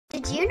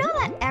Do you know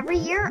that every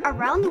year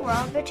around the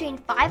world between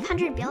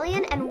 500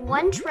 billion and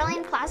 1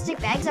 trillion plastic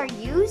bags are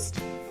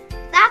used?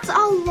 That's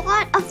a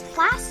lot of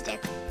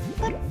plastic.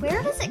 But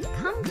where does it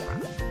come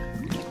from?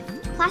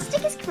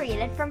 Plastic is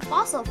created from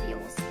fossil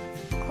fuels.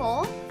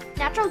 Coal,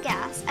 natural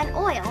gas, and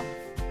oil.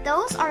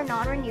 Those are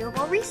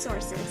non-renewable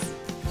resources.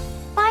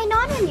 By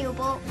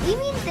non-renewable, we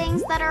mean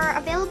things that are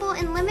available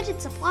in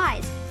limited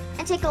supplies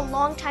and take a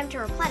long time to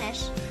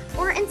replenish,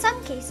 or in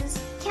some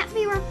cases, can't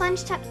be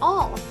replenished at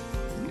all.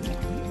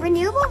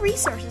 Renewable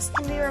resources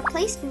can be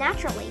replaced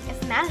naturally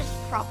if managed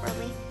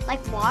properly,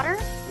 like water,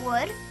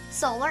 wood,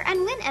 solar, and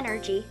wind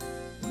energy.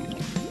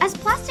 As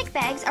plastic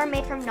bags are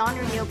made from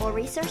non-renewable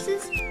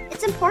resources,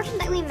 it's important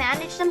that we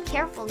manage them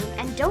carefully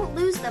and don't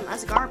lose them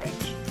as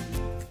garbage.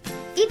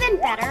 Even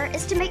better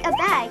is to make a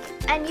bag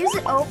and use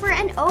it over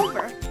and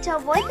over to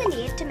avoid the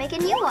need to make a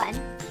new one.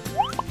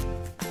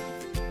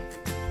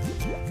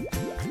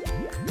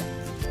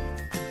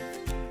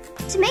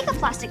 To make a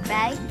plastic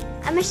bag,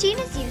 a machine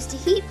is used to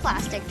heat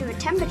plastic to a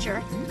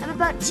temperature of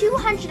about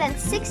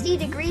 260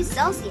 degrees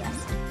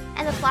Celsius,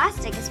 and the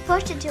plastic is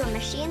pushed into a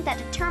machine that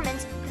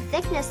determines the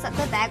thickness that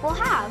the bag will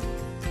have.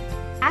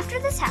 After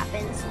this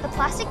happens, the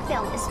plastic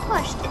film is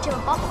pushed into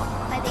a bubble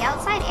by the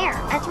outside air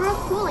and through a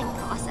cooling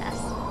process.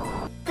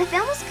 The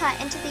film is cut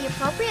into the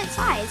appropriate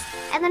size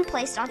and then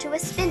placed onto a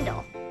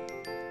spindle.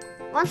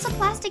 Once the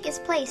plastic is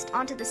placed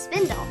onto the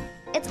spindle,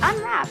 it's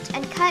unwrapped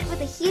and cut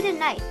with a heated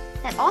knife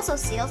that also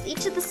seals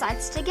each of the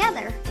sides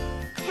together.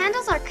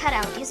 Handles are cut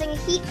out using a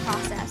heat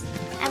process,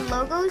 and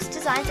logos,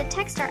 designs, and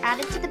text are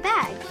added to the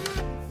bag.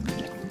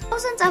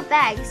 Thousands of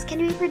bags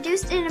can be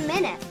produced in a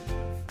minute.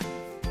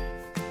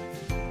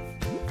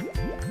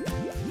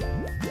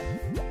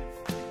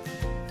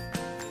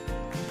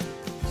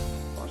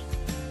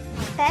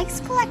 Bags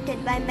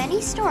collected by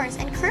many stores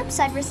and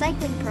curbside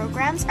recycling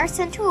programs are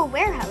sent to a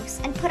warehouse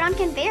and put on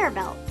conveyor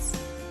belts.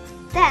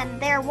 Then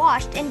they are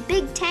washed in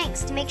big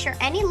tanks to make sure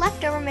any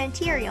leftover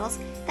materials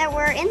that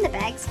were in the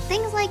bags,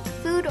 things like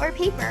food or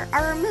paper,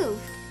 are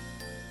removed.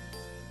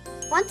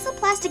 Once the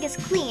plastic is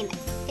clean,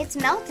 it's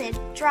melted,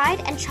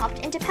 dried, and chopped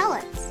into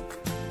pellets.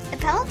 The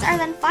pellets are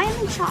then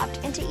finely chopped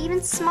into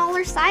even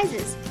smaller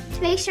sizes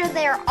to make sure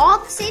they are all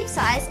the same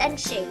size and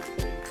shape.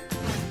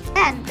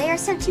 Then they are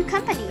sent to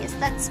companies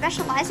that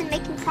specialize in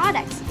making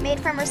products made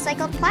from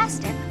recycled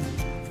plastic.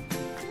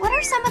 What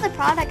are some of the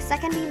products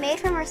that can be made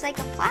from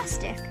recycled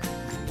plastic?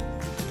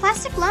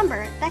 Plastic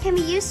lumber that can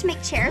be used to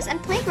make chairs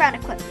and playground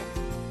equipment,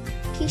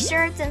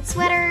 t-shirts and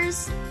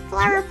sweaters,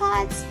 flower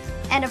pots,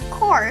 and of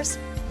course,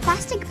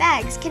 plastic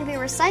bags can be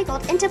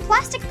recycled into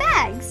plastic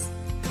bags.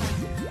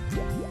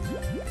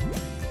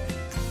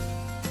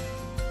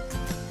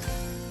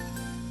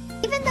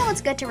 Even though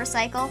it's good to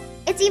recycle,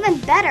 it's even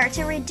better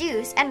to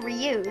reduce and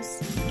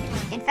reuse.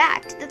 In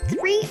fact, the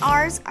 3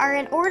 R's are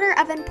in order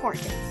of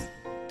importance: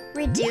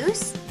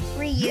 reduce,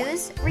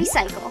 reuse,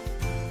 recycle.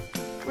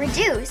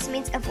 Reduce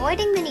means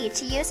avoiding the need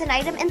to use an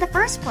item in the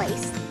first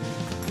place.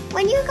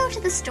 When you go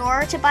to the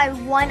store to buy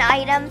one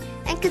item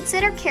and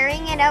consider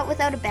carrying it out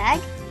without a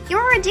bag,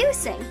 you're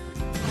reducing.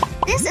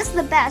 This is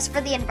the best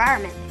for the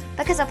environment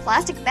because a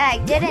plastic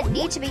bag didn't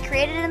need to be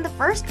created in the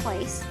first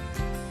place.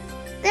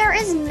 There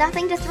is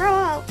nothing to throw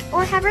out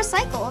or have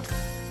recycled.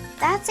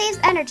 That saves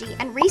energy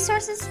and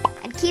resources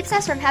and keeps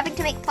us from having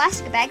to make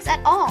plastic bags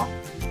at all.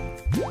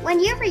 When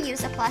you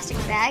reuse a plastic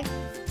bag,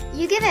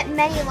 you give it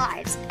many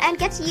lives and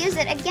get to use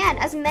it again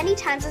as many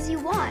times as you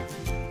want.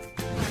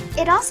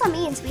 It also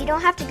means we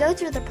don't have to go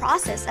through the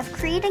process of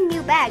creating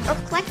new bags or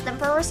collect them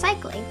for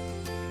recycling.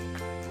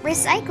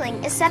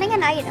 Recycling is setting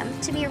an item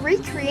to be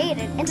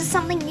recreated into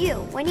something new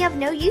when you have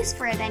no use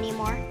for it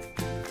anymore.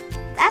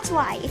 That's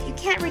why if you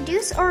can't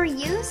reduce or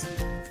reuse,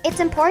 it's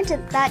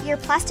important that your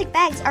plastic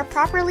bags are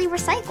properly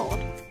recycled.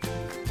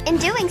 In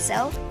doing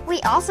so,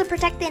 we also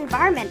protect the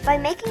environment by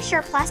making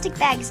sure plastic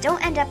bags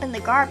don't end up in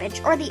the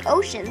garbage or the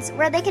oceans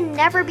where they can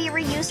never be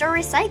reused or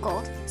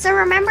recycled. So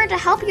remember to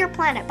help your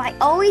planet by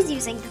always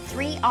using the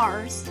 3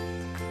 R's: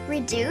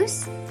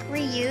 reduce,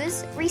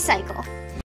 reuse, recycle.